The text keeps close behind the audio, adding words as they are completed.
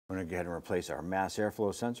We're going to go ahead and replace our mass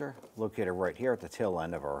airflow sensor, located right here at the tail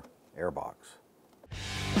end of our airbox.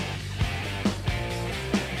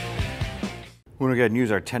 We're going to go ahead and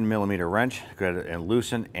use our 10mm wrench, go ahead and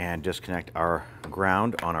loosen and disconnect our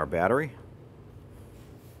ground on our battery.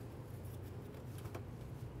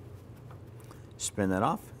 Spin that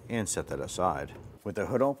off and set that aside. With the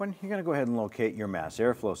hood open, you're going to go ahead and locate your mass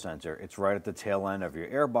airflow sensor. It's right at the tail end of your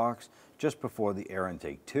airbox, just before the air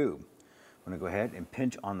intake tube. I'm going to go ahead and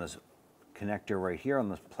pinch on this connector right here on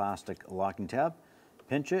this plastic locking tab,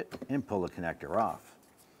 pinch it and pull the connector off.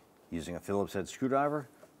 Using a Phillips head screwdriver,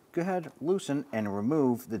 go ahead, loosen and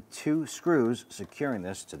remove the 2 screws securing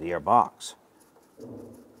this to the airbox.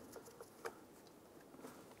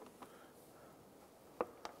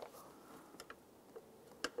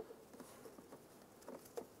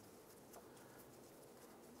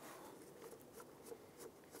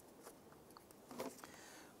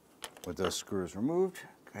 With those screws removed,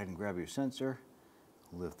 go ahead and grab your sensor,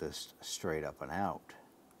 lift this straight up and out.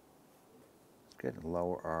 Let's go ahead and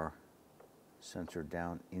lower our sensor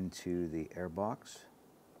down into the airbox.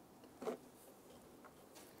 I'm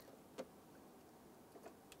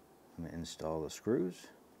going to install the screws.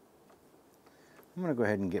 I'm going to go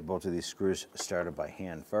ahead and get both of these screws started by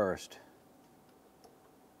hand first.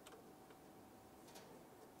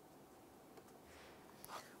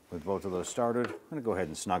 With both of those started, I'm going to go ahead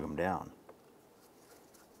and snug them down.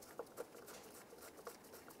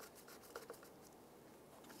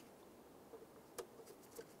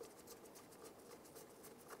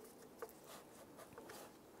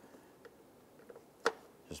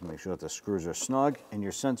 Just make sure that the screws are snug and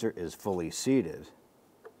your sensor is fully seated.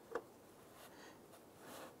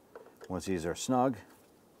 Once these are snug,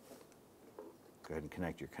 go ahead and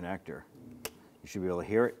connect your connector. You should be able to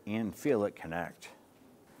hear it and feel it connect.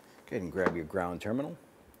 Go ahead and grab your ground terminal.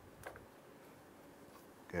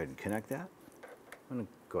 Go ahead and connect that. I'm going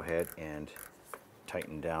to go ahead and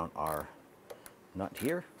tighten down our nut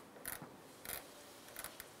here.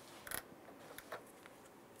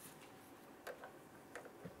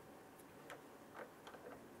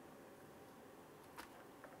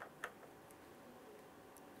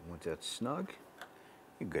 Once that's snug,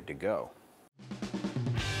 you're good to go.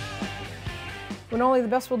 When only the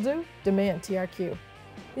best will do, demand TRQ.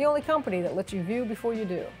 The only company that lets you view before you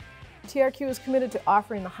do. TRQ is committed to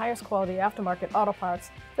offering the highest quality aftermarket auto parts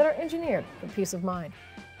that are engineered for peace of mind.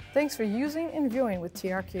 Thanks for using and viewing with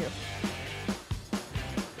TRQ.